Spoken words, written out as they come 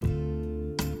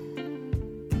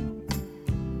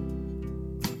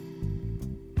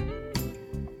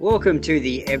Welcome to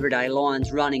the Everyday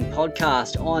Lions Running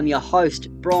Podcast. I'm your host,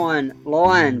 Brian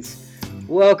Lyons.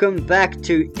 Welcome back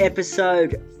to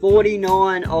episode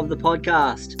 49 of the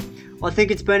podcast. I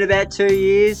think it's been about 2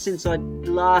 years since I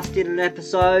last did an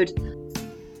episode.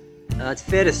 It's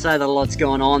fair to say that a lot's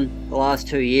gone on the last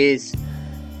 2 years.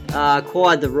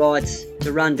 Acquired the rights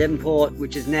to run Devonport,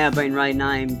 which has now been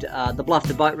renamed the Bluff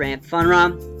to Boat Ramp Fun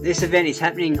Run. This event is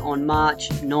happening on March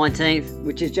 19th,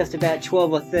 which is just about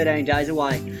 12 or 13 days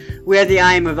away. We have the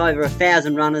aim of over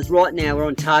 1,000 runners. Right now we're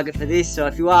on target for this, so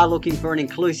if you are looking for an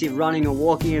inclusive running or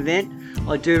walking event,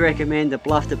 I do recommend the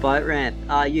Bluff to Boat Ramp.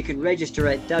 You can register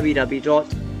at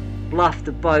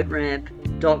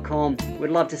www.blufftoboatramp.com.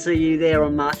 We'd love to see you there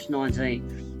on March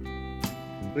 19th.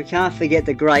 We can't forget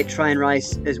the great train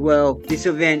race as well. This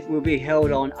event will be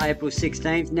held on April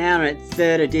 16th, now in its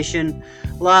third edition.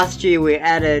 Last year we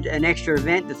added an extra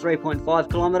event, the 3.5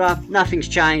 kilometre. Nothing's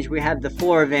changed, we have the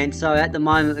 4 events, so at the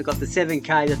moment we've got the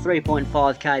 7k, the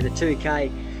 3.5k, the 2k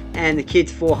and the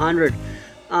kids 400.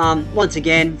 Once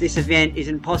again, this event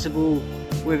isn't possible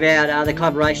without the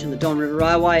collaboration of the Don River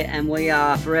Railway, and we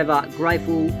are forever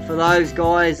grateful for those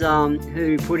guys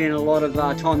who put in a lot of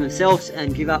time themselves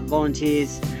and give up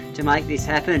volunteers to make this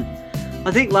happen.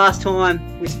 I think last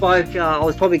time we spoke, I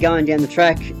was probably going down the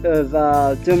track of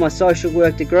doing my social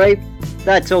work degree.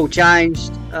 That's all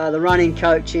changed. The running,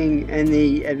 coaching and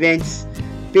the events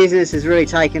business has really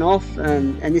taken off,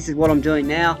 and this is what I'm doing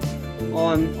now.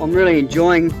 I'm really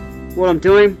enjoying what I'm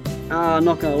doing. I'm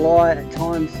not going to lie, at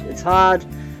times it's hard,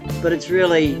 but it's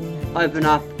really opened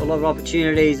up a lot of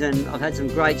opportunities, and I've had some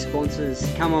great sponsors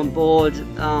come on board.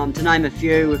 To name a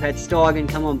few, we've had Steigen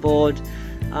come on board,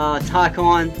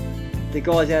 Tarkine, the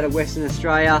guys out of Western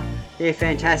Australia, they're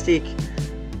fantastic,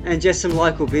 and just some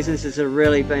local businesses have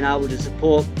really been able to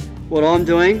support what I'm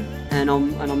doing, and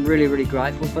I'm really, really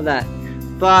grateful for that.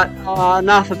 But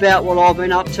enough about what I've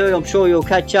been up to. I'm sure you'll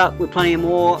catch up with plenty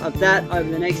more of that over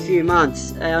the next few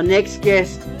months. Our next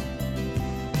guest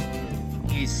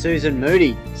is Susan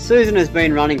Moody. Susan has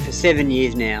been running for 7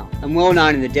 years now and well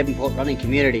known in the Devonport running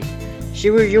community.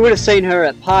 You would have seen her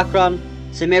at Parkrun,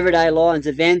 some Everyday Lions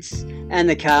events and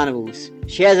the carnivals.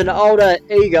 She has an older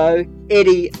ego,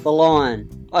 Eddie the Lion.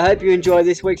 I hope you enjoy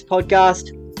this week's podcast.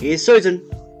 Here's Susan.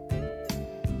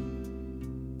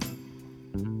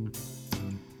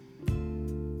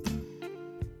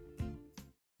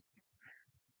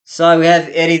 So we have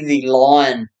Eddie the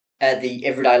Lion at the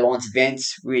Everyday Lions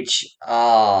events, which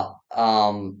are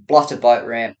Bluff to Boat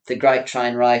Ramp, the Great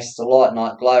Train Race, the Light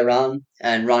Night Glow Run,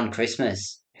 and Run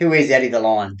Christmas. Who is Eddie the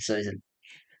Lion, Susan?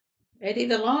 Eddie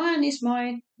the Lion is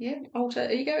my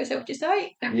alter ego. Is that what you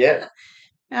say? Yeah.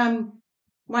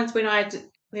 Once when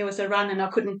there was a run and I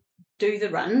couldn't do the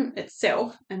run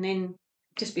itself, and then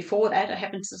just before that I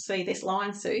happened to see this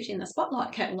lion suit in the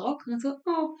Spotlight catalogue, and I thought,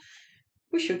 oh,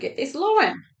 we should get this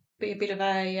lion, be a bit of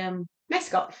a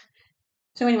mascot.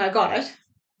 So anyway, I got it,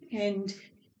 and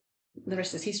the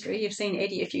rest is history. You've seen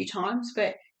Eddie a few times,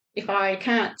 but if I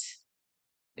can't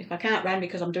run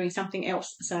because I'm doing something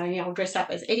else, so I'll dress up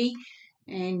as Eddie,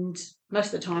 and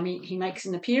most of the time he makes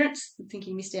an appearance. I think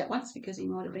he missed out once because he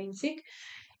might have been sick.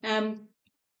 And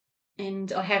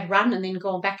I have run and then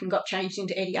gone back and got changed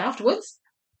into Eddie afterwards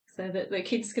so that the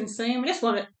kids can see him. I just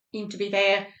wanted him to be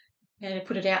there,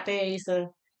 put it out there. He's the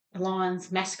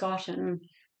Lions mascot and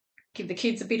give the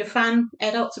kids a bit of fun,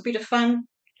 adults a bit of fun.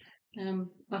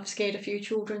 I've scared a few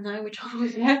children though, which I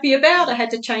wasn't happy about. I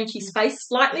had to change his face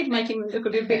slightly to make him look a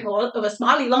little bit more of a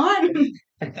smiley lion.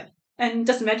 And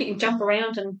doesn't matter, he can jump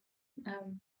around and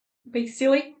be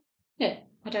silly. Yeah,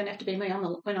 I don't have to be me.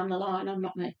 When I'm the lion, I'm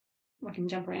not me. I can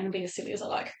jump around and be as silly as I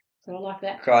like. So I like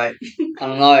that. Great. I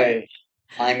know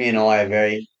Amy and I are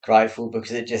very grateful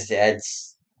because it just adds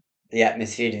the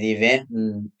atmosphere to the event,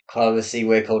 and obviously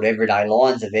we're called Everyday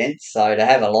Lions events, so to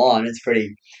have a lion, it's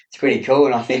pretty cool,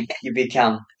 and I think you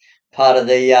become part of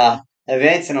the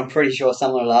events, and I'm pretty sure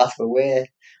someone will ask, well, where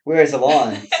is the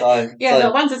lion? So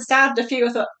the ones that started a few,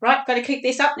 I thought, right, got to keep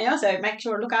this up now, so make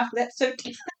sure to look after that suit.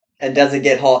 And does it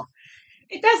get hot?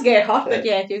 It does get hot, but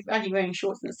if you're only wearing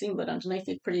shorts and a singlet underneath,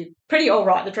 it's pretty all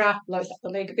right. The draft blows up the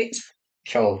leg a bit.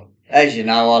 Cool. As you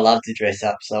know, I love to dress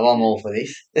up, so I'm all for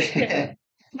this. Yeah.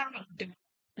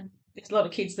 There's a lot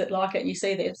of kids that like it, and you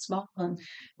see their smile, and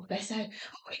they say,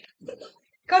 oh,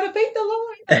 got to beat the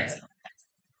lion.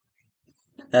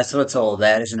 That's what it's all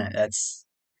about, isn't it? That's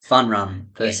fun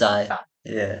run, per se. Fun.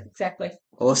 Yeah. Exactly.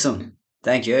 Awesome.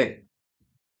 Thank you.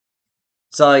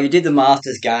 So you did the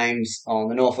Masters Games on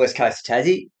the northwest coast of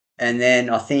Tassie, and then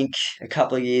I think a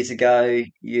couple of years ago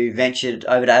you ventured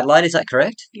over to Adelaide. Is that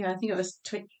correct? Yeah, I think it was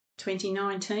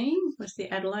 2019 was the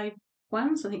Adelaide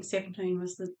ones. I think 17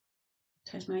 was the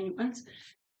Tasmanian ones.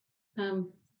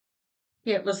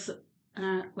 It was.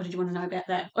 What did you want to know about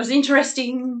that? It was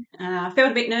interesting. I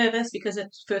felt a bit nervous because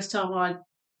it's the first time I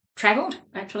travelled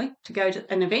actually to go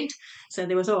to an event. So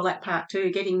there was all that part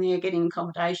too, getting there, getting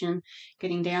accommodation,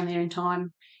 getting down there in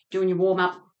time, doing your warm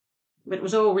up. But it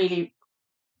was all really,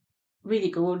 really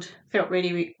good. Felt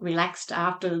really relaxed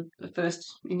after the first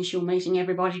initial meeting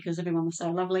everybody because everyone was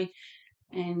so lovely.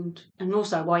 And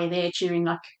also while you're there cheering,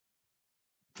 like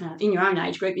in your own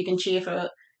age group, you can cheer for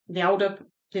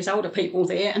there's older people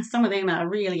there, and some of them are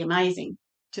really amazing.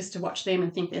 Just to watch them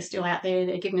and think they're still out there,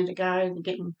 they're giving it a go, they're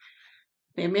getting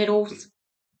their medals.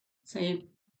 So I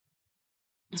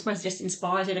suppose it just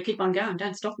inspires you to keep on going.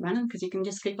 Don't stop running because you can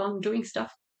just keep on doing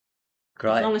stuff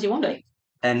as long as you want to.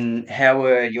 And how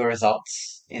were your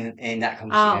results in that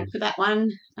competition? For that one,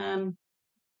 I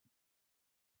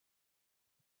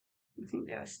think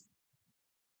there was.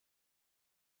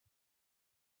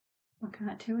 I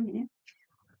can't tell you now.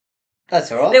 That's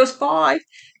all right. There was 5. I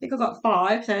think I got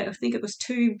 5. So I think it was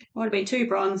 2. Might have been 2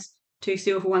 bronze, 2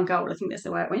 silver, 1 gold. I think that's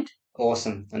the way it went.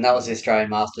 Awesome. And that was the Australian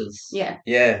Masters. Yeah.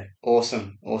 Yeah.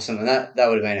 Awesome. And that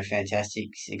would have been a fantastic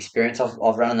experience. I've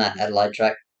run on that Adelaide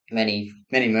track many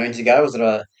moons ago. Was it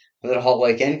a hot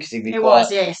weekend? Because it was,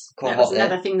 yes. Quite that hot was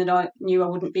another thing that I knew I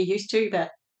wouldn't be used to, but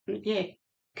yeah,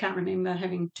 can't remember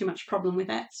having too much problem with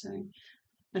that. So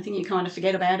I think you kind of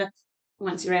forget about it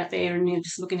once you're out there and you're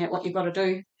just looking at what you've got to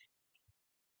do.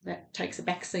 That takes a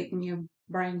back seat and your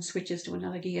brain switches to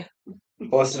another gear.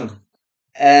 Awesome.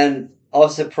 And I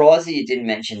was surprised that you didn't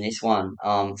mention this one.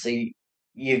 So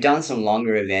you've done some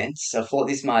longer events. I thought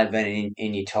this might have been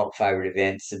in your top favourite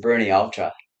events, the Bruni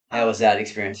Ultra. How was that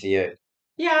experience for you?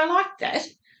 Yeah, I liked that.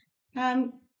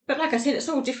 But like I said, it's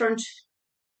all different.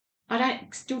 I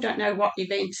still don't know what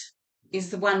event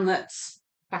is the one that's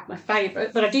like my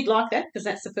favourite, but I did like that because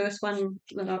that's the first one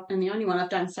and the only one I've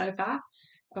done so far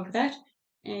of that.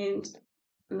 And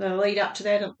the lead up to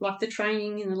that, like the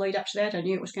training in the lead up to that, I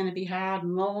knew it was going to be hard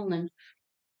and long and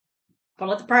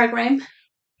followed the program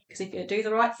because if you do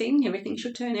the right thing, everything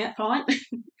should turn out fine.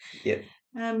 Yeah.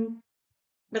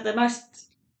 But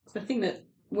the thing that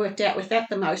worked out with that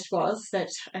the most was that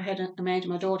I had Amanda,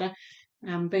 my daughter,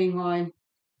 being my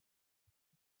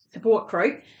support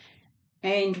crew,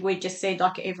 and we just said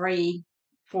like every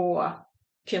 4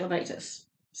 kilometres.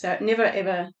 So it never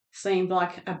ever seemed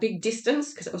like a big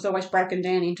distance because it was always broken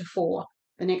down into 4,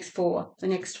 the next 4, the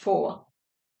next 4.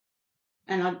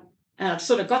 And I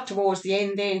sort of got towards the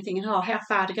end there and thinking, oh, how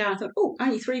far to go? And I thought, oh,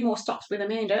 only 3 more stops with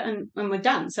Amanda and we're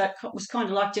done. So it was kind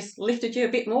of like just lifted you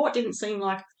a bit more. It didn't seem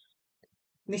like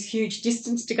this huge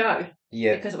distance to go.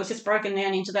 Yeah. Because it was just broken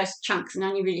down into those chunks and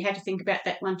only really had to think about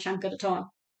that one chunk at a time.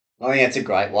 I think that's a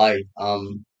great way.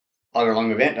 I run a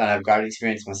long event. I have great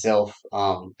experience myself,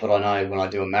 but I know when I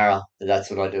do a mara, that's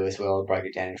what I do as well. I break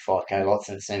it down into 5K lots,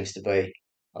 and it seems to be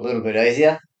a little bit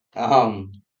easier.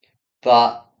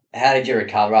 But how did you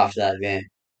recover after that event?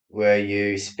 Were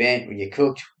you spent? Were you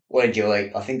cooked? What did you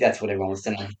eat? I think that's what everyone wants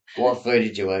to know. What food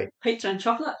did you eat? Pizza and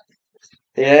chocolate.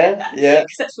 Yeah.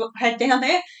 Because that's what I had down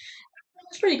there. It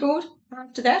was pretty good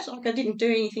after that. Like I didn't do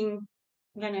anything.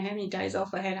 I don't know how many days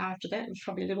off I had after that. It was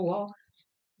probably a little while.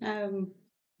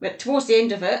 But towards the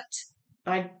end of it,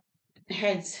 I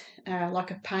had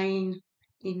like a pain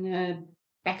in the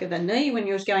back of the knee when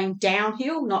you was going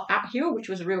downhill, not uphill, which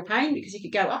was a real pain because you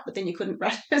could go up, but then you couldn't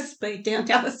run at speed down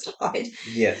the other side.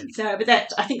 Yeah. So, but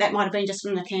I think that might have been just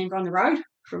from the camber on the road,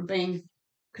 from being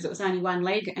because it was only one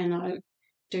leg, and I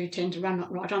do tend to run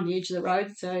right on the edge of the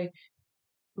road. So,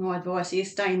 my advice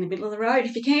is stay in the middle of the road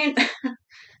if you can.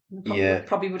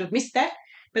 Probably would have missed that.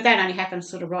 But that only happened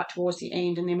sort of right towards the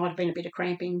end, and there might have been a bit of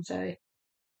cramping. So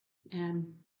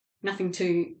nothing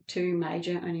too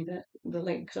major, only the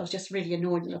leg, because I was just really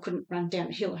annoyed that I couldn't run down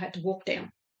the hill. I had to walk down.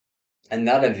 And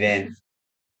that event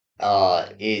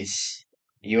is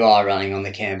you are running on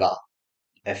the camber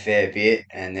a fair bit,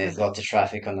 and there's lots of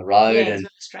traffic on the road, and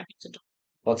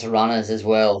lots of runners as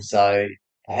well. So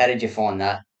how did you find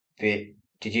that bit?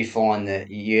 Did you find that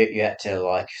you had to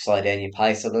like slow down your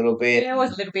pace a little bit? Yeah, it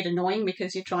was a little bit annoying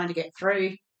because you're trying to get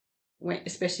through,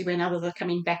 especially when others are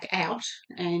coming back out.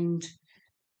 And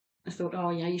I thought, oh,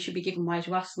 yeah, you should be giving way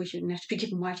to us. We shouldn't have to be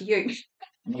giving way to you.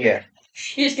 Yeah.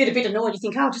 You just get a bit annoyed. You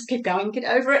think, oh, just keep going, get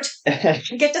over it,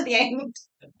 and get to the end.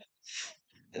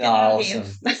 Awesome.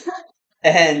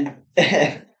 And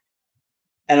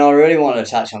I really want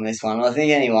to touch on this one. I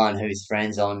think anyone who's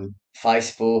friends on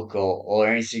Facebook or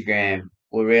Instagram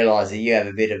will realise that you have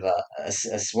a bit of a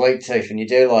sweet tooth and you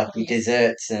do like your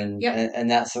desserts and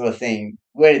that sort of thing.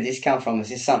 Where did this come from? Is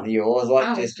this something you always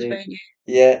like to do?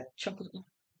 Yeah. Chocolate.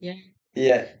 Yeah.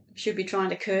 Yeah. Should be trying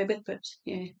to curb it, but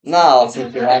yeah. No, I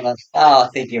think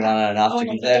you're running enough Oh, to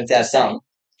no, deserve to have just saying. some.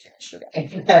 Sugar.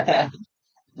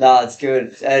 No, it's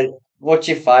good. What's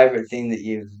your favourite thing that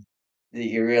you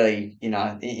really,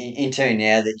 into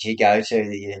now that you go to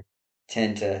that you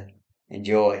tend to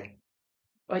enjoy?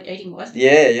 Like eating wise.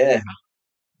 Yeah, yeah.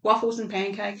 Waffles and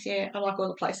pancakes, yeah. I like all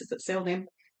the places that sell them.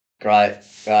 Great,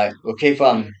 great. Well, keep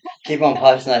on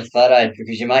posting those photos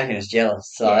because you're making us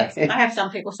jealous. So, Yes. I have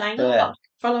some people saying, yeah. oh,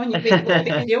 following your big boy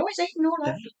because you're always eating all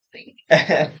those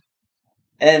things.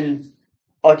 And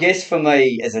I guess for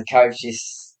me as a coach,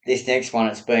 this next one,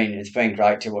 it's been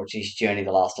great to watch his journey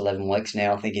the last 11 weeks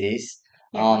now. I think it is.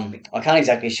 Yeah, it must be. I can't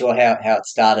exactly sure how it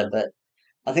started, but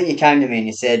I think you came to me and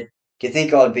you said, "Do you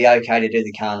think I'd be okay to do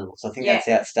the carnivals?" I think Yeah, that's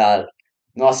how it started.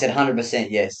 And I said,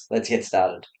 "100% yes. Let's get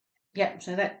started." yeah.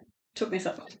 So that took me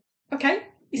something. Okay.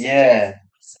 You said yes.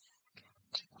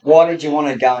 Yeah. Why did you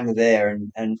want to go into there,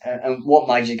 and what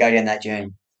made you go down that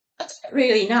journey? I don't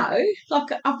really know.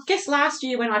 Like, I guess last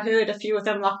year when I heard a few of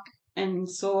them, like, and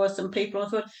saw some people, I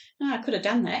thought, oh, I could have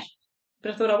done that.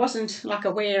 But I thought I wasn't like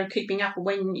aware of keeping up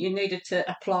when you needed to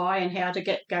apply and how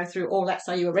to go through all that,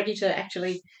 so you were ready to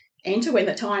actually enter when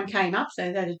the time came up.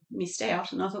 So that had missed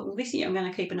out, and I thought, well, this year I'm going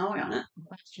to keep an eye on it.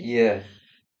 Yeah.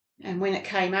 And when it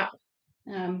came up,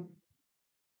 um,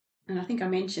 and I think I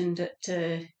mentioned it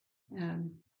to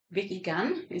Vicky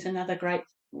Gunn, who's another great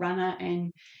runner,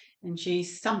 and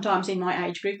she's sometimes in my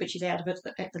age group, but she's out of it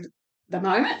at the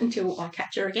moment until I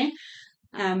catch her again.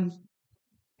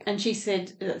 And she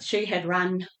said that she had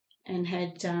run and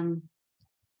had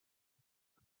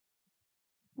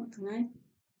what's the name?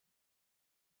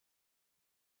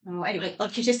 Oh, anyway,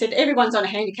 like she just said, everyone's on a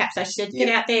handicap. So she said, get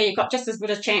out there, you've got just as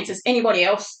good a chance as anybody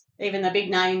else, even the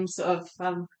big names of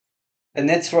And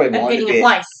let's rewind a getting a bit.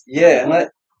 place. Yeah,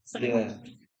 yeah.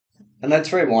 And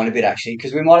let's rewind a bit actually,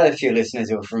 because we might have a few listeners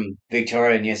who are from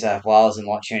Victoria and New South Wales and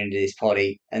might tune into this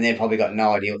potty, and they've probably got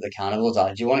no idea what the carnivals are.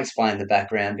 Do you want to explain the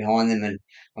background behind them and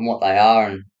what they are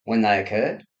and when they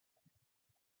occurred?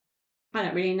 I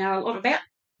don't really know a lot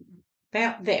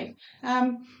about them.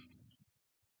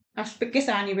 I guess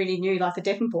I only really knew like the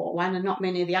Devonport one and not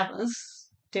many of the others.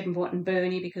 Devonport and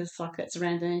Burnie, because like it's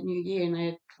around the New Year and they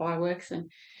had fireworks. And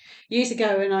years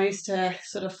ago, when I used to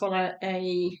sort of follow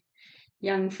a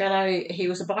young fellow, he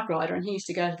was a bike rider and he used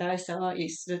to go to those, so I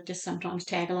used to just sometimes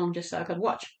tag along just so I could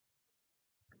watch,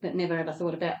 but never ever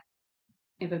thought about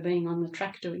ever being on the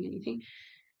track doing anything.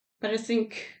 But I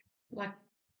think like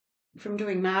from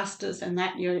doing masters and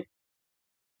that,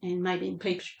 and maybe in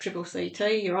triple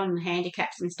CT, you're on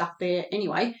handicaps and stuff there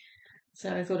anyway.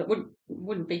 So I thought it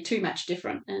wouldn't be too much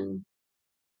different, and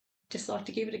just like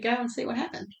to give it a go and see what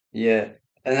happened. Yeah,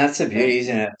 and that's the beauty,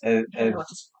 isn't it? I'll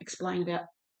just explain about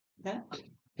that.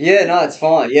 Yeah, no, it's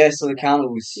fine. Yeah, so the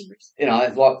carnivals,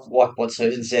 like what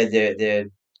Susan said,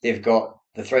 they've got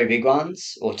the three big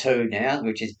ones, or two now,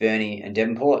 which is Burnie and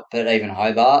Devonport, but even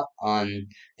Hobart,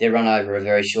 they're run over a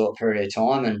very short period of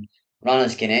time, and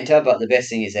runners can enter. But the best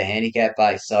thing is they're handicap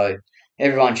based, so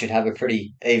everyone should have a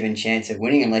pretty even chance of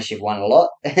winning, unless you've won a lot,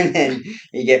 and then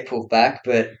you get pulled back.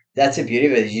 But that's the beauty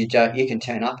of it, is you can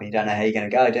turn up and you don't know how you're going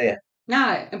to go, do you?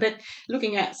 No, but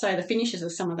looking at, say, the finishes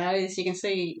of some of those, you can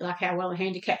see like how well the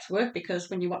handicaps work, because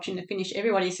when you're watching the finish,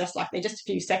 everybody's just like they're just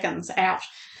a few seconds out.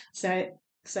 So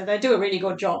they do a really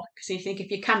good job, because you think if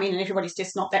you come in and everybody's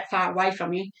just not that far away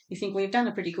from you, you think we've done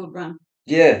a pretty good run.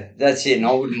 Yeah, that's it. And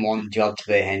I wouldn't want the job to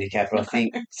be a handicap, but I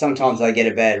think sometimes they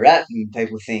get a bad rap and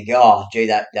people think, oh, gee,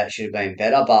 that should have been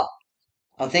better. But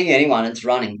I think anyone that's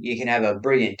running, you can have a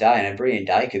brilliant day, and a brilliant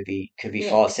day could be Yeah.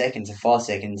 5 seconds, and 5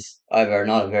 seconds over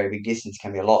not a very big distance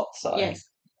can be a lot. So Yes.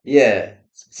 yeah.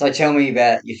 So tell me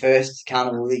about your first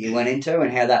carnival that you went into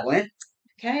and how that went.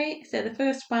 Okay, so the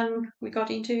first one we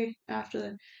got into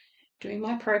after doing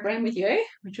my program with you,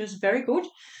 which was very good.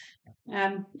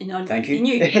 Thank you.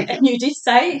 And you did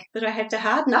say that I had to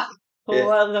harden up Yeah.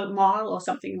 for the mile or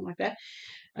something like that.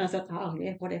 And I thought, oh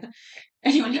yeah, whatever.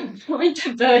 Anyway, I went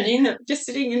to Berlin, just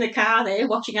sitting in the car there,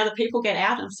 watching other people get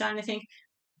out, and I'm starting to think,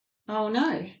 oh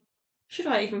no, should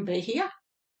I even be here?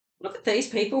 Look at these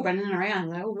people running around.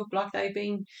 They all look like they've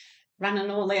been running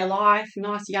all their life,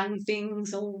 nice young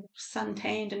things, all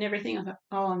suntanned and everything. I thought,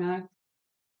 oh no.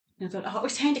 And I thought, oh,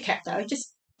 it's handicapped though.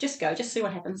 Just go, just see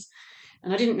what happens.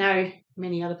 And I didn't know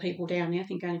many other people down there. I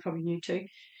think I only probably knew two.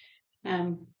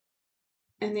 And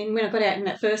then when I got out in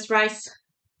that first race,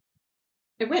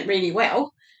 it went really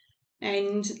well.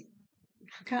 And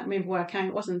I can't remember where I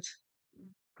came. It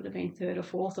could have been third or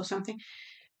fourth or something.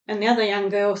 And the other young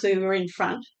girls who were in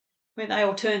front, where they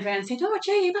all turned around and said, oh,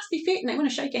 gee, you must be fit. And they want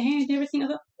to shake your hand and everything. I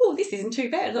thought, oh, this isn't too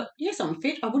bad. I thought, yes, I'm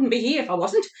fit. I wouldn't be here if I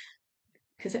wasn't.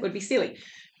 because that would be silly.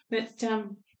 But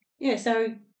yeah, so,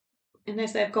 and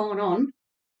as they've gone on,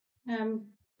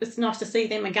 it's nice to see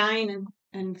them again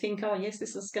and think, oh yes,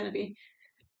 this is going to be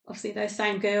obviously those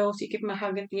same girls. You give them a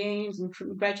hug at the end and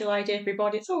congratulate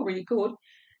everybody. It's all really good.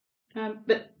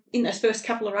 But in those first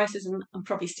couple of races, and I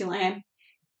probably still am,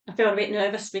 I felt a bit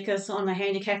nervous because on the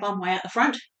handicap I'm way out the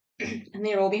front and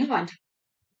they're all behind.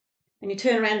 And you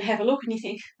turn around and have a look and you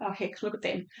think, oh heck, look at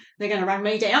them. They're going to run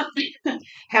me down.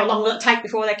 How long will it take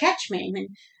before they catch me?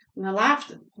 And I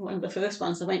laughed. One of the first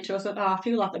ones I went to, I thought, oh, I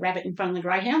feel like the rabbit in front of the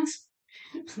greyhounds.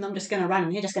 And I'm just going to run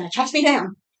and they're just going to chase me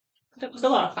down. But it was a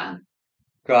lot of fun.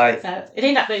 Great. So it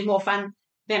ended up being more fun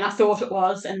than I thought it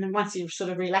was. And then once you sort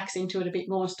of relax into it a bit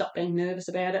more and stop being nervous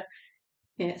about it,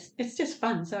 yeah, it's just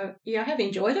fun. So yeah, I have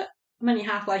enjoyed it. I'm only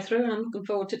halfway through and I'm looking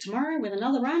forward to tomorrow with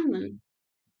another run and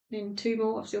then 2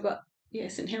 more. I've still got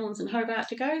St Helens and Hobart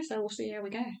to go, so we'll see how we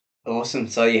go. Awesome.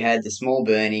 So you had the Small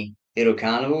Burnie Little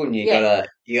Carnival, and you Yeah.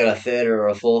 got a third or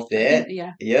a fourth there.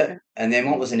 Yeah. Yeah. And then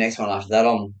what was the next one after that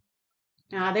on?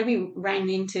 Then we ran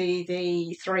into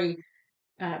the 3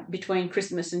 between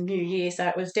Christmas and New Year, so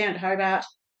it was down to Hobart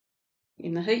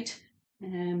in the heat.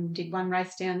 Did 1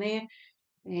 race down there,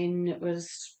 and it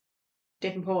was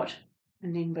Devonport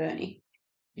and then Burnie.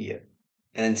 Yeah.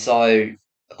 And so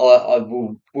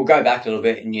we'll go back a little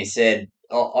bit, and you said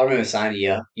I remember saying to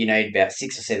you, you need about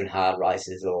 6 or 7 hard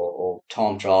races or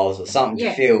time trials or something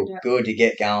to feel good to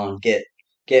get going, get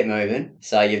moving.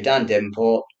 So you've done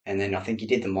Devonport, and then I think you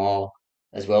did the mile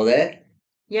as well there.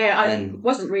 Yeah, I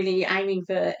wasn't really aiming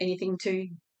for anything too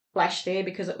flash there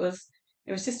because it was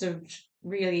just a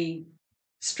really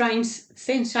strange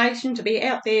sensation to be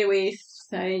out there with,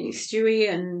 say, Stewie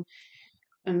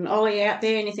and Ollie out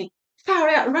there, and you think, far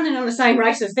out, running on the same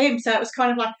race as them. So it was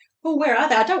kind of like, oh, where are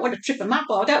they? I don't want to trip them up,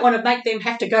 or I don't want to make them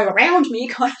have to go around me,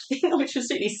 kind of thing, which was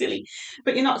really silly.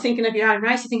 But you're not thinking of your own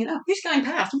race. You're thinking, oh, who's going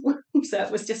past? So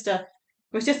it was just a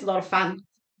lot of fun,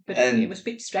 but it was a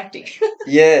bit distracting.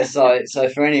 Yeah. So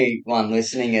for anyone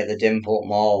listening at the Devonport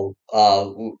Mile,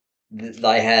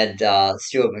 they had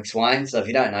Stuart McSwain. So if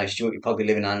you don't know Stuart, you're probably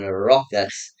living under a rock.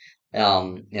 That's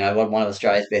one of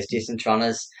Australia's best distance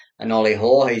runners. And Ollie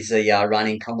Hoare, he's the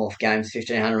running Commonwealth Games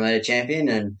 1500 metre champion,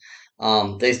 and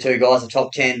these 2 guys are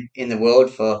top 10 in the world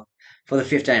for the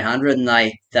 1500, and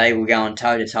they were going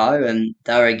toe to toe, and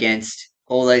they were against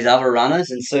all these other runners.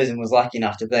 And Susan was lucky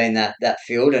enough to be in that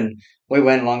field, and we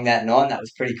went along that night, and that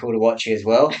was pretty cool to watch you as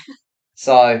well.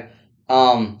 So,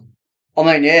 as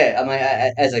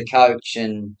a coach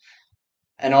and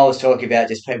I was talking about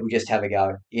just people just have a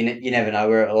go. You never know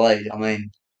where it will lead. I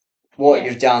mean, what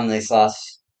you've done these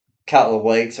last couple of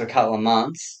weeks or a couple of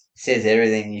months says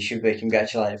everything. You should be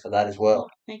congratulated for that as well.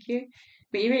 Thank you.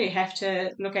 But you really have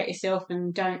to look at yourself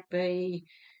and don't be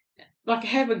like,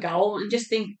 have a goal and just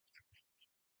think,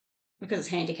 because it's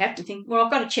handicapped, and think, well,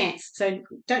 I've got a chance. So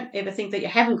don't ever think that you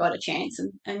haven't got a chance,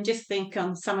 and just think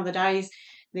on some of the days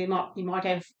you might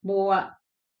have more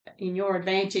in your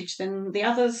advantage than the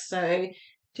others. So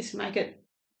just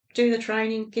do the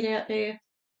training, get out there,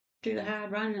 do the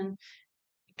hard run, and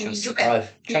trust the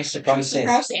process. Trust the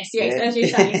process, yes, as you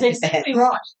say. It's exactly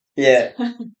right. Yeah.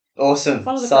 Awesome.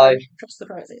 Trust the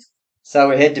process. So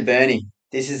we head to Burnie.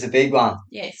 This is a big one.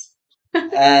 Yes.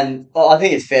 And I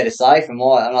think it's fair to say, and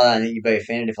I don't think you'd be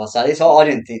offended if I say this, I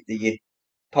didn't think that you'd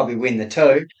probably win the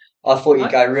 2. I thought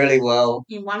you'd go really well.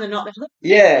 You won and not the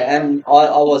Yeah, and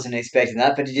I wasn't expecting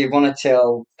that, but did you want to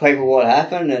tell people what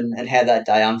happened and how that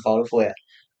day unfolded for you?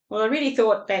 Well, I really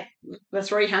thought that the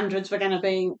 300s were going to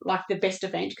be like the best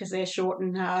event because they're short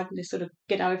and hard and they sort of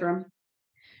get over them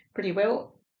pretty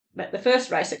well. But the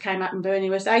first race that came up in Burnie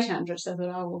was 800, so I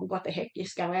thought, oh, well, what the heck,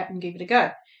 just go out and give it a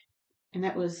go. And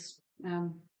that was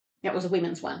a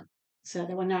women's one, so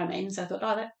there were no men. So I thought,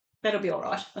 oh, that'll be all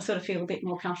right. I sort of feel a bit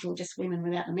more comfortable just women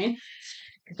without the men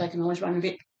because they can always run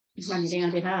you down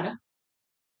a bit harder.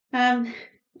 And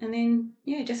then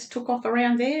just took off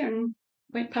around there and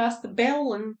went past the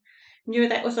bell and knew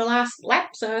that was the last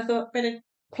lap. So I thought better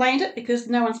plant it because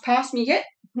no one's passed me yet.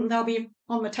 They'll be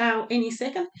on the tail any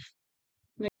second.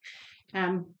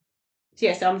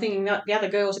 So I'm thinking that the other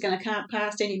girls are going to come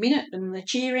past any minute, and the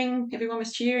cheering, everyone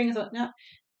was cheering. I thought, no,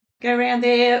 go around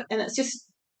there, and it's just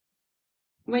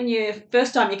when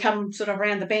first time you come sort of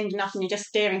around the bend enough and you're just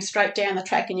staring straight down the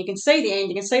track and you can see the end,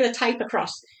 you can see the tape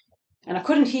across, and I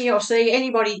couldn't hear or see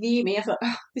anybody near me. I thought,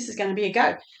 oh, this is going to be a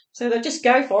go. So they'll just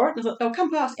go for it. And I thought, they'll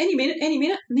come past any minute. And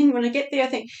then when I get there, I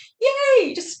think,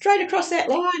 yay, just straight across that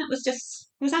line. It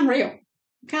was unreal.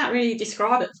 Can't really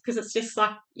describe it because it's just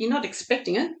like you're not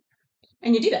expecting it.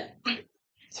 And you did it.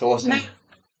 It's awesome. And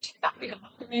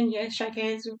then, shake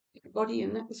hands with everybody,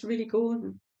 and that was really cool.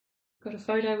 And got a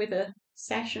photo with a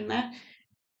sash and that.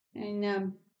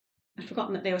 And I'd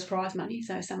forgotten that there was prize money,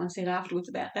 so someone said afterwards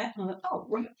about that. And I thought, oh,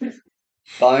 right.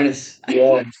 Bonus.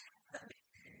 Yeah.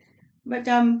 But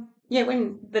yeah,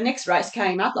 when the next race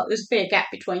came up, like, there was a fair gap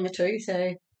between the two,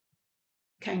 so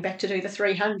came back to do the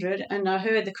 300, and I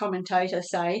heard the commentator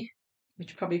say,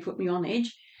 which probably put me on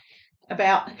edge,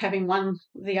 about having won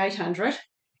the 800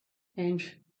 and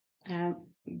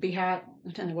be hard.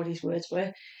 I don't know what his words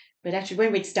were, but actually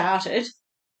when we'd started,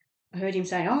 I heard him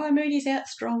say, "Oh, Moody's out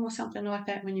strong" or something like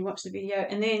that when you watch the video.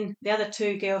 And then the other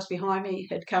two girls behind me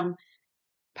had come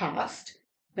past,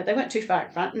 but they weren't too far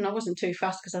in front, and I wasn't too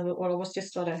fussed because I thought, well, I was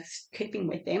just sort of keeping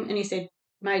with them. And he said,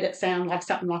 made it sound like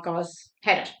something like I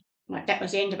had it, like that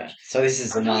was the end of it. So this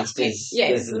is the Masters.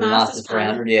 Yeah, this is the Masters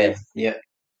 300. Yeah. Yep.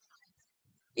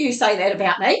 You say that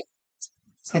about me.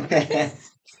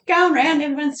 Going around,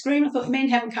 everyone's screaming. I thought men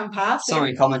haven't come past.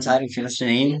 Sorry, commentating if you're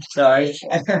listening in. Sorry.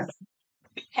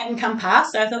 Hadn't come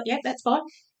past, so I thought, yep, that's fine.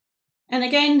 And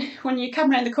again, when you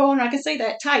come around the corner, I could see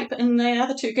that tape, and the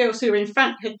other two girls who were in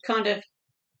front had kind of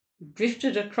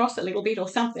drifted across a little bit or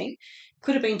something.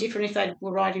 Could have been different if they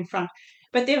were right in front.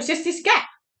 But there was just this gap.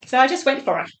 So I just went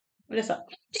for it. I just thought,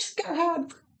 just go hard.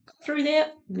 Go through there.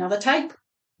 Another tape.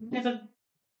 Never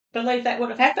believed that would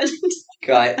have happened.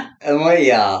 Great.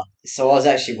 And so I was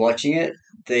actually watching it.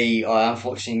 I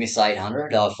unfortunately missed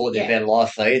 800. I thought there'd be a live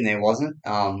feed and there wasn't.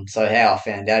 So how I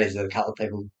found out is that a couple of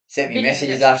people sent me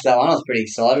messages after that one. I was pretty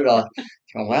excited. I thought,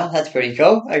 wow, that's pretty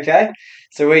cool. Okay.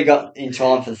 So we got in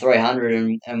time for the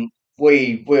 300 and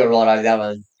we were right over the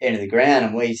other end of the ground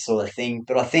and we saw the thing.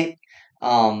 But I think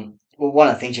one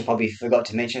of the things you probably forgot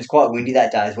to mention, it was quite windy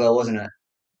that day as well, wasn't it?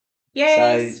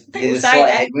 Yes, so people there's a say slight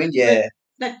that. headwind, yeah.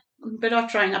 But I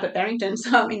train up at Barrington,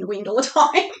 so I'm in the wind all the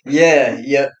time.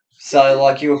 Yeah. So,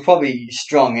 like, you were probably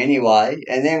strong anyway,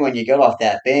 and then when you got off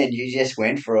that bend, you just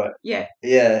went for it. Yeah.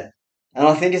 Yeah. And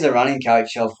I think as a running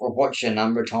coach, I've watched a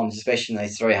number of times, especially in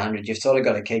these 300, you've sort of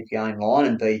got to keep your own line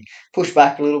and be pushed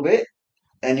back a little bit,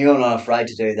 and you're not afraid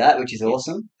to do that, which is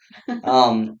awesome.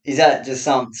 Is that just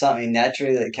something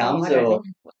naturally that comes, I don't or?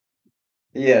 know.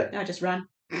 Yeah. I just run.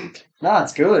 No,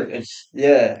 it's good.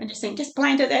 Yeah. And just think, just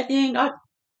planned it at the end. I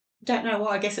don't know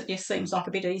why. I guess it just seems like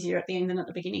a bit easier at the end than at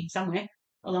the beginning, somewhere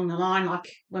along the line.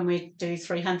 Like when we do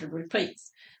 300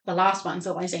 repeats, the last ones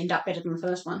always end up better than the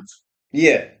first ones.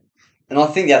 Yeah. And I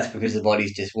think that's because the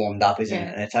body's just warmed up, isn't Yeah.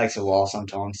 it? And it takes a while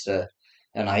sometimes to,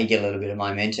 I don't know, you get a little bit of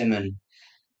momentum and,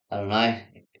 I don't know,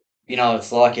 you know what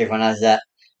it's like, everyone has that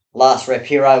last rep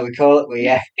hero, we call it,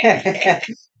 where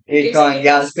you try and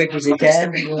go as quick as you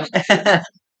can.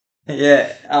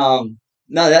 Yeah.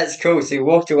 No, that's cool. So you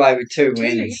walked away with 2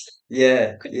 wins.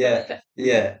 Yeah.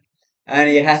 And are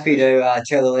you happy to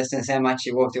tell the listeners how much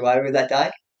you walked away with that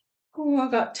day? Oh, I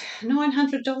got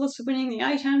 $900 for winning the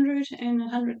 800 and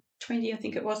 $120, I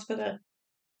think it was, for the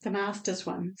Masters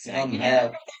one. So,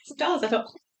 dollars. I thought,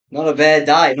 not a bad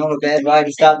day. Not a bad way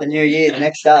to start the new year. The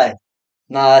next day.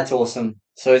 No, that's awesome,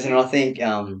 Susan. I think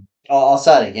I'll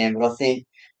say it again, but I think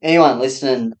anyone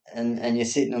listening and you're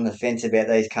sitting on the fence about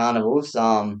these carnivals,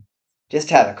 just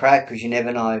have a crack because you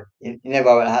never know. You never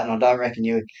know what will happen. I don't reckon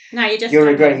you're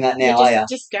regretting that now, are you?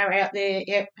 Just go out there,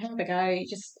 have a go.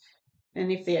 And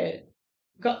if you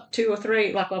got 2 or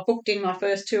 3, like I booked in my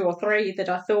first 2 or 3 that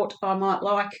I thought I might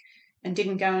like and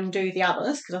didn't go and do the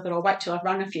others because I thought I'll wait till I've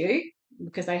run a few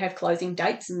because they have closing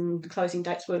dates and the closing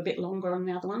dates were a bit longer on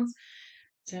the other ones.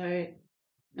 So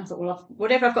I thought, well,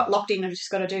 whatever I've got locked in, I've just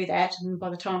got to do that. And by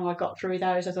the time I got through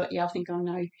those, I thought, I think I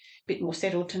know a bit more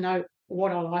settled to know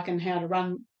what I like and how to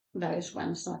run those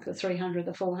ones, like the 300,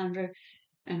 the 400,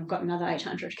 and I've got another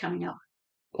 800 coming up.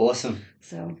 Awesome.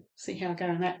 So see how I go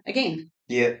on that again.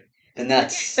 Yeah, and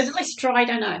that's. But at least try,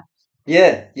 don't know.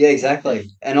 Yeah, exactly.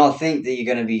 And I think that you're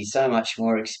going to be so much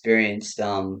more experienced.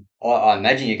 I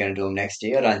imagine you're going to do them next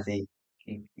year. I don't think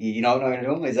you know what I'm going to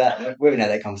do them. Is that we haven't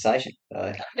had that conversation? So.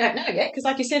 I don't know yet because,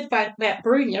 like you said about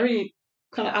Bruni,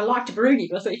 I liked Bruni,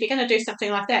 but I thought if you're going to do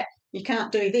something like that, you can't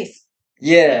do this.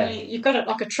 Yeah, you've got it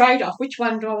like a trade-off. Which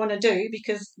one do I want to do?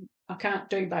 Because I can't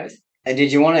do both. And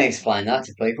did you want to explain that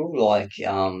to people, like,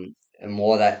 and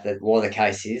why the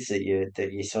case is that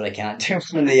you sort of can't do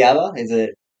one or the other? Is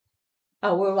it?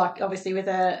 Oh well, like obviously with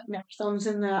the marathons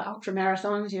and the ultra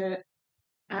marathons, you're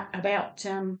about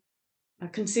a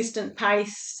consistent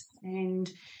pace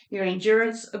and your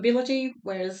endurance ability,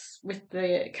 whereas with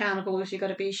the carnivals, you've got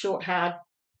to be short, hard,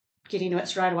 get into it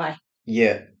straight away.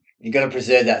 Yeah. You've got to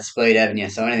preserve that speed, haven't you?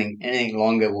 So anything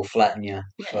longer will flatten you.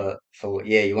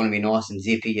 You want to be nice and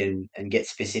zippy and get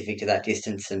specific to that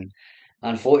distance. And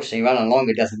unfortunately, running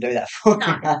longer doesn't do that for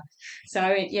you. So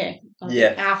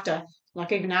after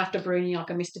like even after Bruni,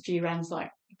 like I missed a few runs like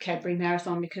Cadbury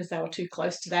Marathon because they were too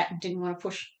close to that and didn't want to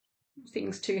push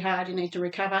things too hard. You need to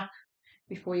recover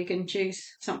before you can choose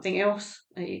something else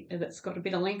that's got a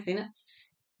bit of length in it.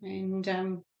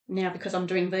 And now because I'm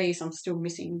doing these, I'm still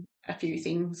missing a few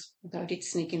things, although I did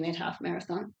sneak in that half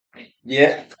marathon.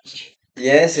 Yeah.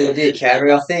 Yes, it did,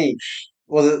 Cadbury. I think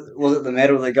was it the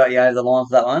medal that got you over the line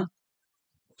for that one?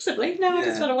 Possibly. No, I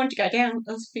just Yeah. thought I wanted to go down.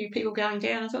 There's a few people going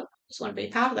down. I thought I just want to be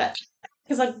a part of that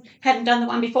because I hadn't done the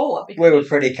one before. We were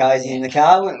pretty cosy in the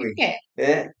car, weren't we? Yeah,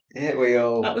 Yeah, yeah, we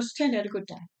all. it was turned out a good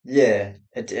day. Yeah,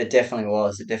 it definitely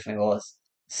was. It definitely was.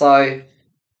 So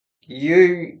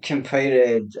you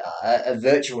competed a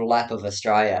virtual lap of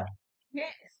Australia. Yeah,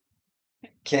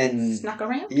 Can snuck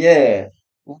around. yeah.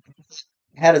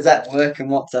 How does that work and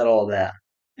what's that all about?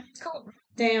 It's called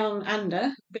Down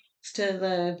Under, belongs to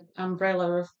the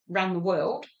umbrella of Run the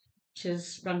World, which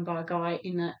is run by a guy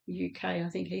in the UK. I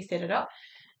think he set it up.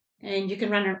 And you can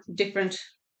run different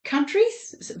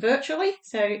countries virtually.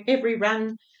 So every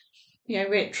run,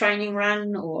 training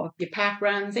run or your park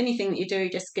runs, anything that you do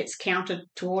just gets counted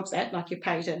towards that, like you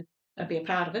pay to be a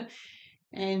part of it.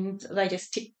 And they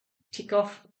just check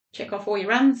off all your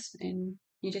runs, and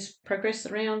you just progress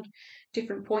around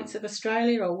different points of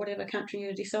Australia or whatever country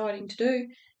you're deciding to do.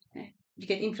 You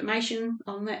get information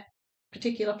on that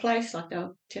particular place, like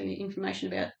they'll tell you information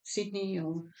about Sydney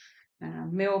or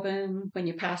Melbourne when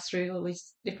you pass through all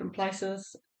these different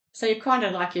places. So you're kind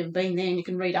of like you've been there, and you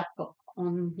can read up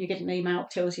on. You get an email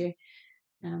that tells you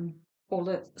all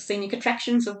the scenic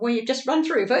attractions of where you've just run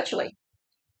through virtually.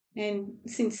 And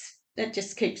since that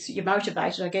just keeps you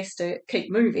motivated, I guess, to keep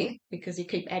moving because you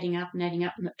keep adding up, and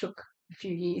it took a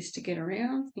few years to get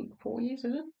around. I think 4 years,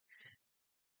 is it?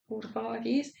 4 to 5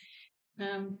 years.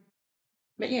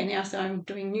 But yeah, now so I'm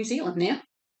doing New Zealand now.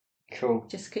 Cool.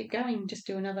 Just keep going, just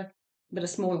do another, but a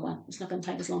smaller one. It's not going to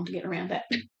take as long to get around that.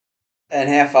 And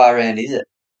how far around is it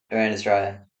around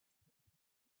Australia?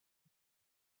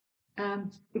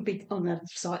 Would be on the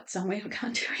site somewhere. I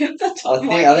can't tell you. I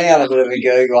think I had a bit of a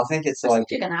Google. I think it's like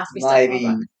You're going to ask me stuff like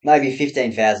that. maybe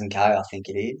 15,000 k. I think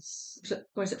it is.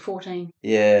 Or is it 14?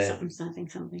 Yeah,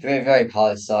 Something. very very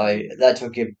close. So that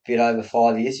took you a bit over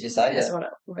 5 years. Did you say That's that? what it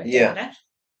worked Yeah. out at.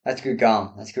 That's good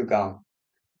going. That's good going.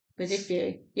 But if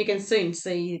you can soon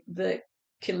see the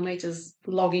kilometres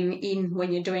logging in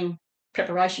when you're doing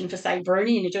preparation for, say,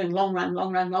 Bruni, and you're doing long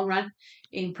run.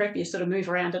 In prep, you sort of move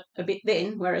around it a bit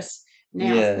then, whereas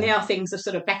Yeah. now things have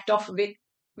sort of backed off a bit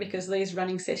because these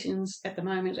running sessions at the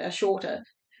moment are shorter.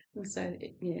 And so,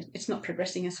 it's not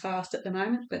progressing as fast at the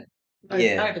moment, but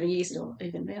Yeah. over the years it'll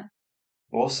even out.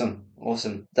 Awesome.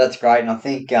 That's great. And I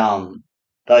think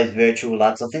those virtual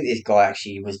laps. I think this guy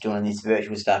actually was doing this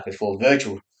virtual stuff before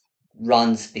virtual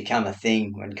runs become a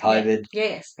thing when COVID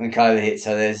Yes. when COVID hit.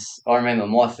 So I remember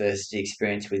my first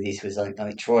experience with this was I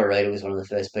think Troy Reader was one of the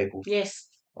first people. Yes.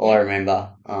 I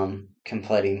remember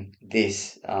completing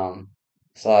this.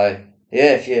 So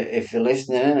yeah, if you're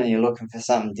listening and you're looking for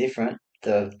something different,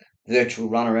 the virtual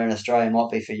run around Australia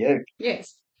might be for you.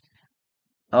 Yes.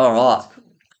 All right.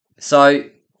 So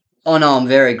I know I'm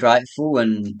very grateful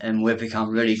and we've become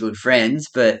really good friends,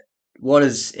 but what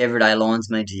does Everyday Lines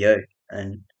mean to you?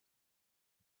 And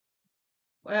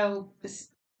Well, it's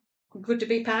good to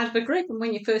be part of a group. And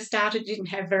when you first started, you didn't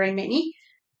have very many.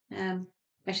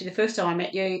 Actually, the first time I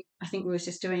met you, I think we was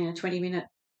just doing a 20-minute,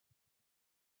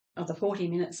 or the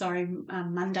 40-minute,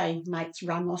 Monday mates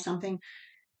run or something.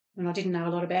 And I didn't know a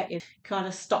lot about you. Kind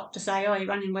of stopped to say, "Oh, you're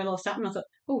running well" or something. I thought,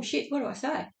 "Oh shit, what do I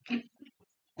say?"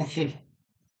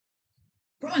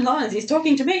 Brian Lyons is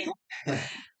talking to me.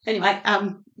 Anyway,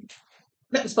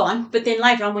 that was fine. But then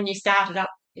later on, when you started up,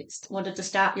 wanted to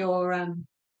start your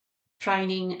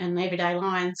training and Everyday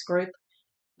Lions group.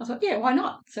 I thought, yeah, why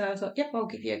not? So I thought, yep, I'll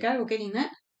give you a go. We'll get in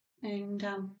that. And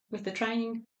with the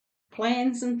training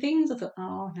plans and things, I thought,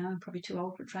 oh no, I'm probably too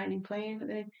old for a training plan. But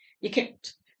then you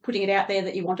kept putting it out there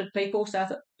that you wanted people. So I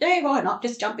thought, yeah, why not?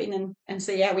 Just jump in and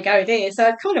see how we go there. So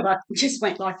it kind of just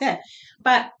went like that.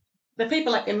 But the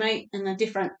people that you meet and the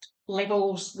different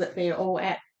levels that they're all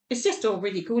at, it's just all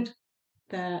really good.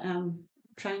 The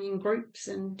training groups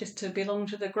and just to belong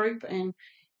to the group, and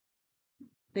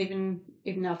even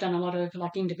though I've done a lot of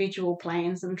like individual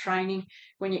plans and training,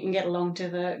 when you can get along to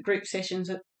the group sessions,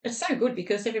 it's so good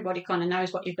because everybody kind of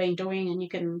knows what you've been doing and you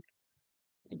can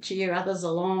cheer others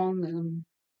along and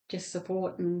just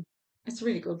support, and it's a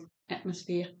really good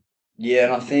atmosphere. yeah,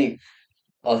 and I think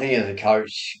as a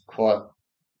coach, quite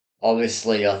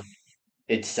obviously,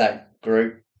 it's that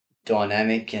group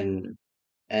dynamic and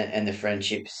the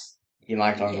friendships you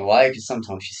make along the way. Because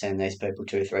sometimes you send these people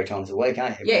 2 or 3 times a week,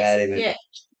 aren't you? Yes, Without even yeah.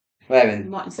 We You haven't.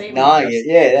 mightn't see them. No,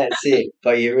 yeah, that's it.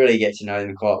 But you really get to know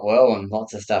them quite well, and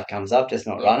lots of stuff comes up, just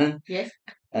not running. Yes.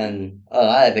 And I don't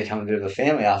know, they become a bit of a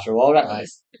family after a while, don't they?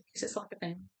 Yes. It's just like a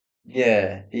family.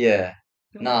 Yeah.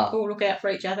 We No. all look out for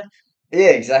each other.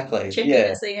 Yeah, exactly. Check in Yeah.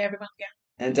 and see how everyone's going.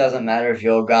 And it doesn't matter if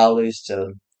your goal is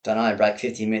to, don't know, break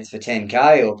 50 minutes for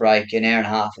 10K or break an hour and a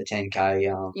half for 10K.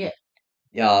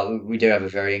 Yeah, we do have a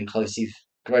very inclusive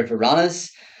group of runners.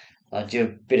 I do a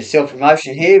bit of self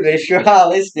promotion here, but if you are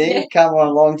listening, Yeah. come on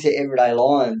along to Everyday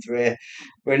Lions.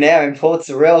 We're now in Port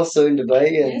Sorell, soon to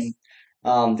be, Yes.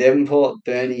 and Devonport,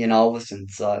 Burnie, and Ulverstone.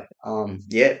 So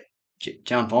yeah,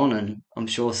 jump on, and I'm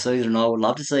sure Susan and I would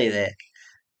love to see you there.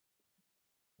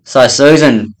 So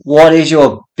Susan, what is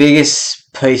your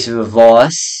biggest piece of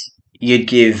advice you'd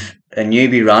give a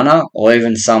newbie runner, or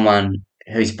even someone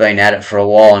who's been at it for a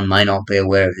while and may not be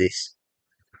aware of this?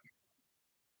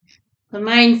 The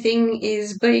main thing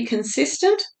is be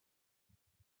consistent.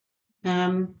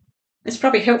 It's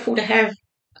probably helpful to have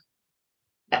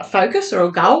a focus or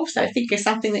a goal. So think of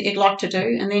something that you'd like to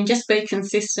do, and then just be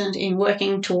consistent in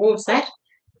working towards that.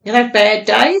 You'll have bad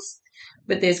days,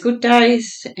 but there's good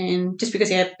days, and just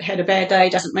because you had a bad day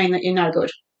doesn't mean that you're no good,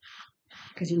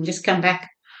 because you can just come back,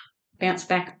 bounce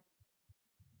back.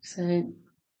 So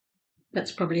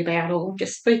that's probably about all.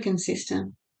 Just be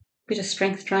consistent. Bit of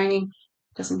strength training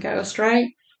doesn't go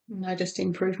astray. Noticed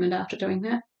improvement after doing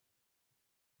that.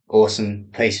 Awesome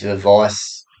piece of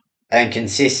advice. And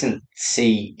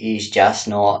consistency is just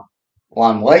not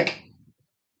 1 week,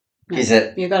 No, is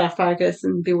it? You've got to focus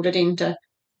and build it into.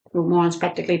 Well, mine's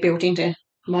practically built into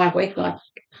my week. Like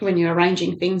when you're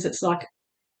arranging things, it's like,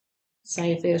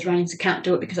 say if there's running, so can't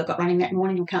do it because I've got running that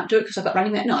morning, or can't do it because I've got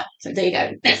running that night. So there you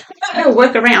go. I'll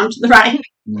work around the running.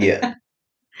 Yeah.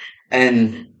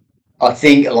 And I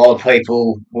think a lot of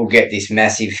people will get this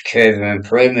massive curve of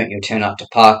improvement. You'll turn up to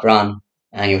park run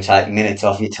and you'll take minutes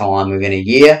off your time within a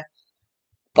year.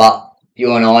 But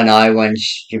you and I know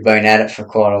once you've been at it for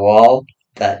quite a while,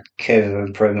 that curve of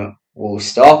improvement will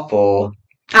stop or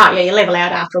Oh yeah, you level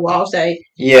out after a while. So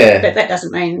yeah. but that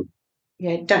doesn't mean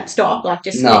don't stop. Like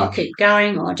just No. keep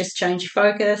going, or just change your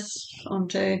focus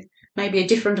onto maybe a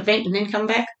different event and then come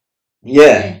back.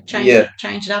 Yeah.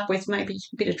 Change it up with maybe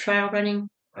a bit of trail running,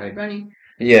 road running.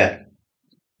 Yeah.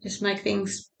 Just make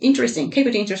things interesting. Keep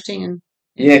it interesting and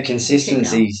Yeah,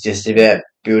 consistency is just about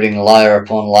building layer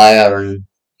upon layer and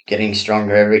getting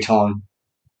stronger every time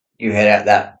you head out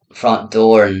that front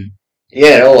door, and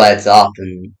yeah, it all adds up,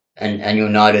 and you'll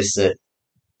notice that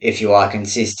if you are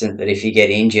consistent, that if you get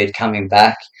injured, coming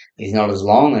back is not as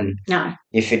long, and no,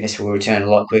 your fitness will return a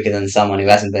lot quicker than someone who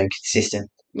hasn't been consistent.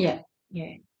 Yeah.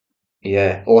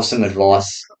 Awesome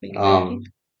advice.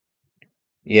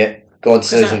 Yeah, God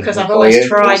Susan, because I've always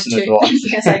tried to.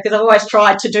 Because I've always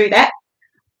tried to do that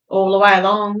all the way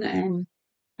along,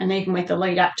 and even with the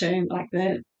lead up to like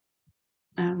the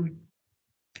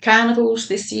carnivals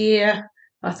this year,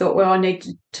 I thought, well, I need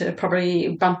to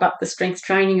probably bump up the strength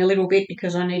training a little bit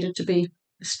because I needed to be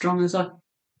as strong as I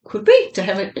could be to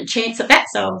have a chance at that.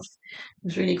 So it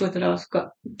was really good that I've got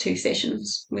 2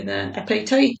 sessions with a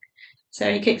PT.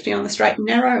 So he keeps me on the straight and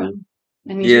narrow,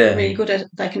 and he's really good at.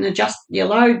 They can adjust your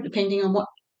load depending on what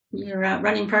your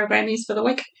running program is for the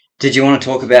week. Did you want to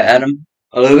talk about Adam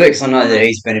a little bit? Because I know that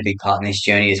he's been a big part in this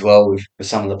journey as well with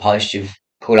some of the posts you've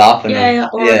put up. And I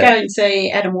go and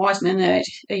see Adam Wiseman at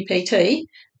EPT,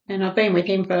 and I've been with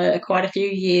him for quite a few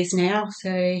years now. So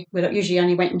we usually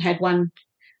only went and had one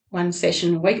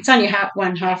session a week. It's only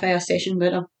one half-hour session,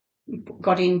 but I've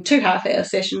got in 2 half-hour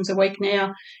sessions a week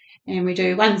now. And we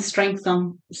do one strength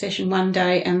on session one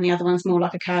day, and the other one's more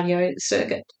like a cardio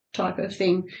circuit type of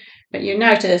thing. But you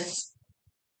notice,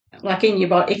 like in your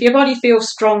body, if your body feels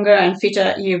stronger and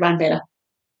fitter, you run better.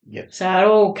 Yep. So it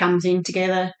all comes in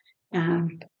together.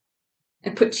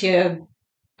 It puts you,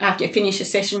 after you finish a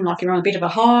session, like you're on a bit of a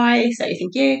high, so you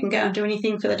think, you can go and do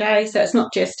anything for the day. So it's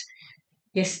not just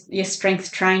your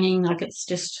strength training, like it's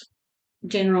just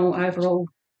general overall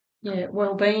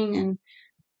well-being, and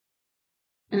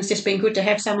it's just been good to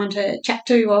have someone to chat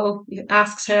to while he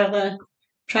asks how the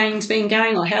training's been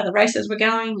going or how the races were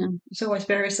going, and it's always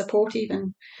very supportive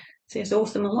and says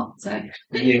awesome a lot. So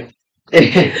yeah.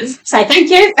 say thank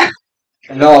you.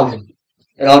 And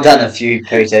I've done a few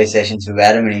PT sessions with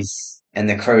Adam and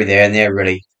the crew there, and they're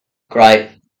really great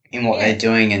in what they're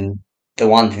doing. And the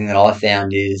one thing that I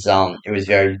found is it was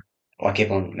very, I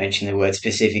keep on mentioning the word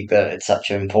specific, but it's such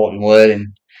an important word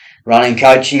in running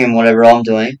coaching and whatever I'm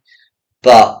doing.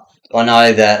 But I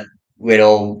know that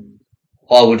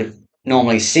I would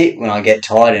normally sit when I get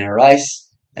tired in a race,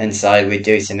 and so we'd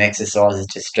do some exercises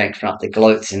to strengthen up the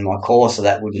glutes in my core so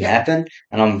that wouldn't Yeah. happen.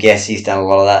 And I'm guessing he's done a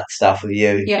lot of that stuff with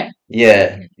you. Yeah.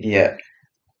 Yeah.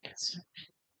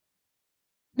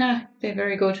 No, they're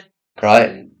very good.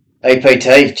 Great.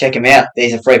 EPT, check him out.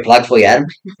 There's a free plug for you, Adam.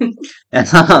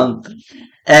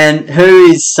 And who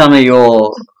is some of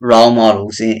your role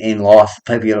models in life,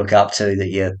 people you look up to that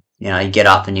you get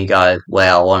up and you go,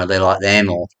 wow, I want to be like them,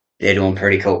 or they're doing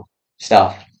pretty cool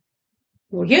stuff?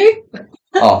 Well, you.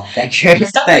 Oh, thank you.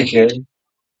 Thank you.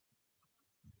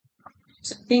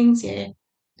 Things, yeah.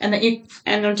 And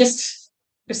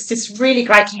it's just really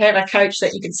great to have a coach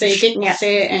that you can see getting out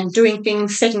there and doing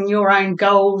things, setting your own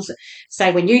goals.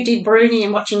 Say when you did Bruni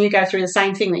and watching you go through the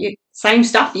same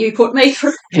stuff that you put me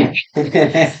through.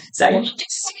 So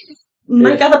just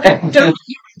make other people do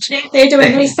it. They're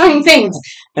doing these same things.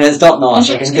 And it's not nice,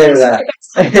 I can do that.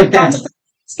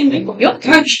 It's going to be your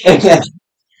coach.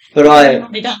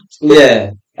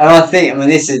 Yeah. And I think,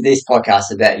 this podcast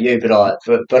is about you, but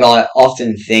I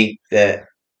often think that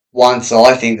once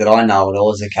I think that I know it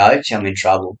all as a coach, I'm in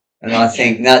trouble. And I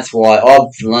think that's why I've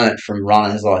learnt from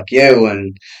runners like you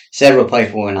and several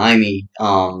people and Amy,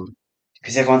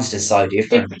 because everyone's just so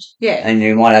different. Yeah. And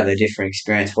you might have a different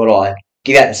experience. What I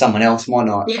give out to someone else might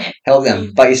not help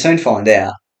them. But you soon find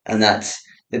out, and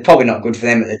they're probably not good for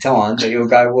them at the time, but you'll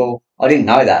go, well, I didn't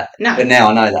know that. No. But now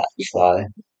I know that. So,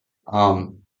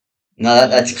 no,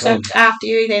 that's cool. So after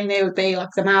you, then there would be like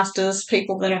the masters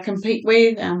people that I compete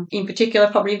with. In particular,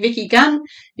 probably Vicky Gunn,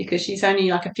 because she's only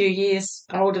like a few years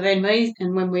older than me,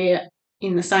 and when we're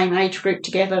in the same age group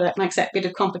together, that makes that bit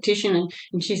of competition,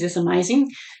 and she's just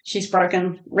amazing. She's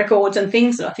broken records and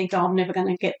things that I think I'm never going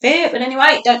to get there. But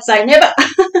anyway, don't say never.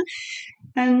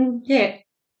 And yeah,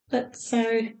 but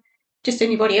so just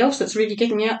anybody else that's really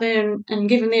getting out there and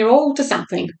giving their all to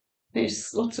something.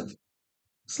 There's lots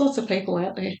of people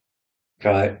out there.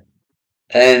 Right.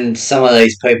 And some of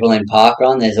these people in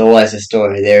parkrun, there's always a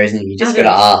story there, isn't it? You just got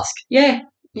to ask. Yeah.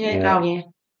 Oh, yeah.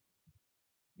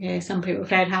 Yeah, some people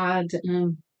have had hard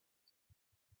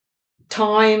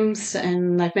times,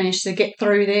 and they've managed to get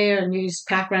through there and use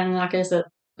parkrun like as a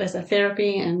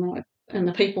therapy, and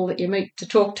the people that you meet to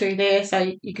talk to there,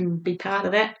 so you can be part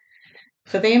of that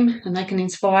for them, and they can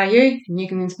inspire you, and you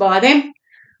can inspire them.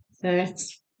 So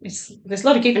there's a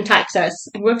lot of give and take, so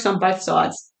it works on both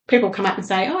sides. People come up and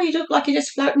say, oh, you look like you're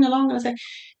just floating along. And I say,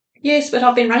 yes, but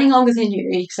I've been running longer than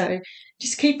you, so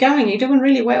just keep going. You're doing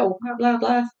really well, blah, blah,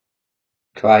 blah.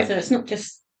 Great. So it's not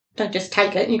just, don't just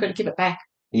take it, you've got to give it back.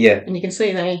 Yeah. And you can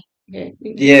see I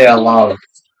love it.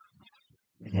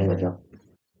 Yeah.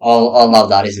 I love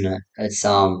that, isn't it? It's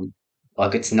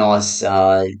like it's nice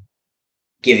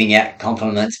giving out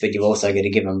compliments, but you also got to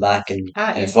give them back, and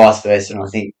vice versa. And I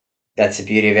think that's the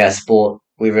beauty of our sport.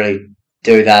 We really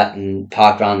do that, and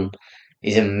parkrun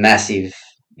is a massive.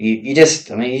 You just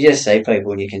see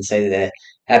people, and you can see that they're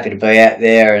happy to be out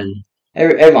there, and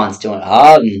everyone's doing it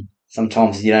hard, and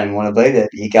sometimes you don't even want to be there,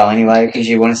 but you go anyway because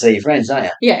you want to see your friends, don't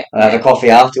you? Yeah. Have a coffee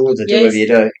afterwards, or do whatever you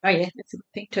do. Oh yeah, that's a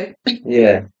thing too.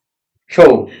 Yeah.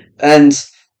 Cool. And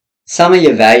some of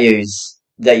your values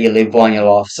that you live by in your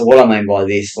life. So what I mean by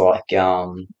this, like, I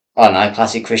don't know,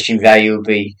 classic Christian value would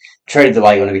be treated the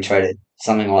way you want to be treated,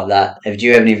 something like that. Do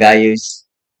you have any values?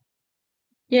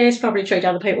 Yeah, it's probably treat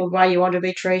other people the way you want to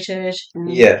be treated.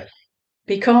 Yeah.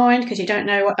 Be kind, because you don't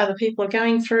know what other people are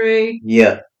going through.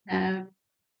 Yeah.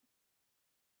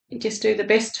 Just do the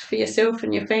best for yourself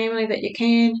and your family that you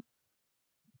can.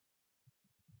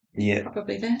 Yeah.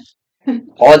 Probably that.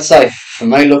 I'd say for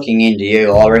me, looking into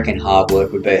you, I reckon hard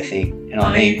work would be a thing. You know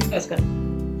what I mean? That's good.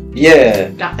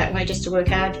 Yeah. Not that way, just to work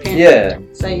hard. Yeah.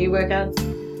 So you work hard.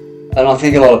 And I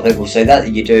think a lot of people see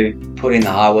that you do put in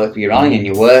the hard work with your running and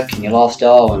your work and your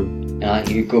lifestyle, and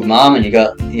you're a good mum, and you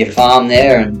got your farm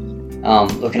there, and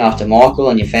looking after Michael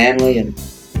and your family, and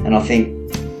I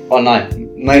think, I don't know,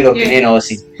 me looking in, I was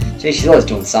thinking, gee, she's always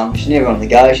doing something. She's never on the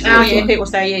go. People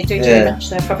say, do too much,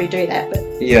 so probably do that, but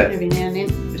every now and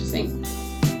then, just think,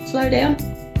 slow down,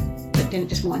 but then it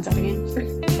just winds up again.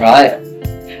 Right.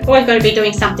 Always got to be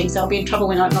doing something, so I'll be in trouble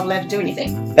when I'm not allowed to do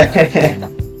anything.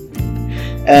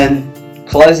 And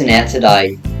closing out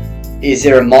today, is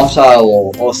there a motto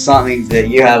or something that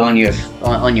you have on your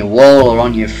wall or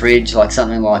on your fridge, like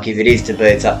something like, if it is to be,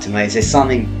 it's up to me? Is there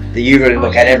something that you really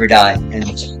look at every day? And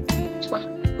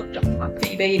put up my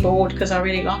PB board because I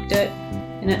really liked it,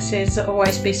 and it says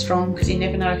always be strong because you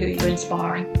never know who you're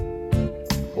inspiring.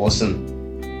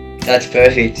 Awesome. That's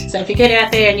perfect. So if you get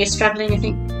out there and you're struggling, you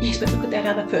think, yes, but look at that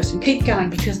other person, keep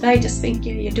going, because they just think,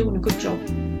 yeah, you're doing a good job.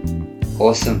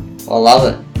 Awesome. I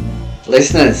love it.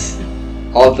 Listeners,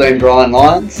 I've been Brian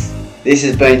Lyons. This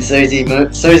has been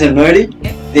Susan Moody.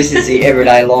 Yep. This is the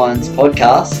Everyday Lions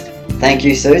podcast. Thank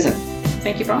you, Susan.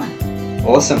 Thank you, Brian.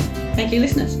 Awesome. Thank you,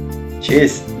 listeners.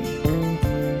 Cheers.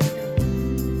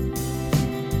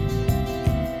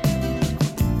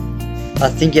 I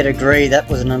think you'd agree that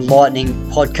was an enlightening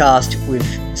podcast with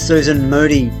Susan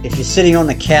Moody. If you're sitting on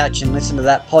the couch and listen to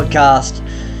that podcast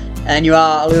and you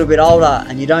are a little bit older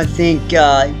and you don't think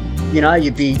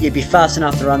you'd be fast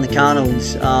enough to run the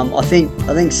carnivals, I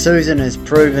think Susan has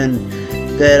proven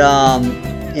that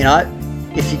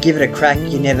if you give it a crack,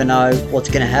 you never know what's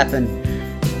going to happen.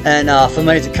 And for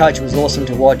me as a coach, it was awesome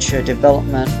to watch her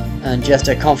development and just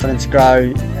her confidence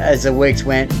grow as the weeks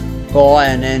went by.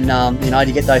 And then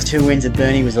to get those 2 wins at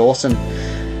Burnie was awesome.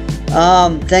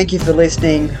 Thank you for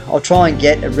listening. I'll try and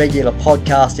get a regular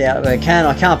podcast out where I can.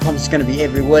 I can't promise it's going to be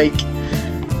every week.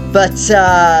 But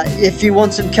if you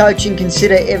want some coaching,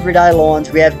 consider Everyday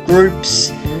Lions. We have groups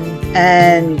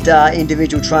and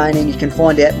individual training. You can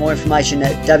find out more information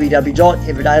at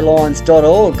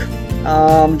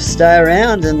www.everydaylions.org. Stay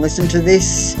around and listen to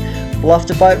this Bluff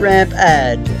to Boat Ramp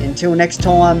ad. Until next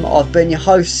time, I've been your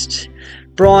host,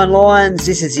 Brian Lyons.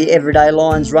 This is the Everyday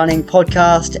Lions Running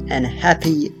Podcast, and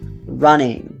happy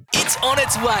running. It's on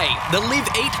its way. The Live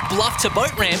Eat Bluff to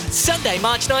Boat Ramp, Sunday,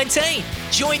 March 19.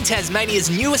 Join Tasmania's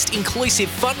newest inclusive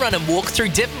fun run and walk through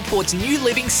Devonport's new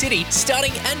living city,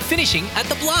 starting and finishing at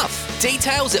the Bluff.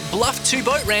 Details at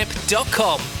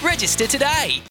bluff2boatramp.com. Register today.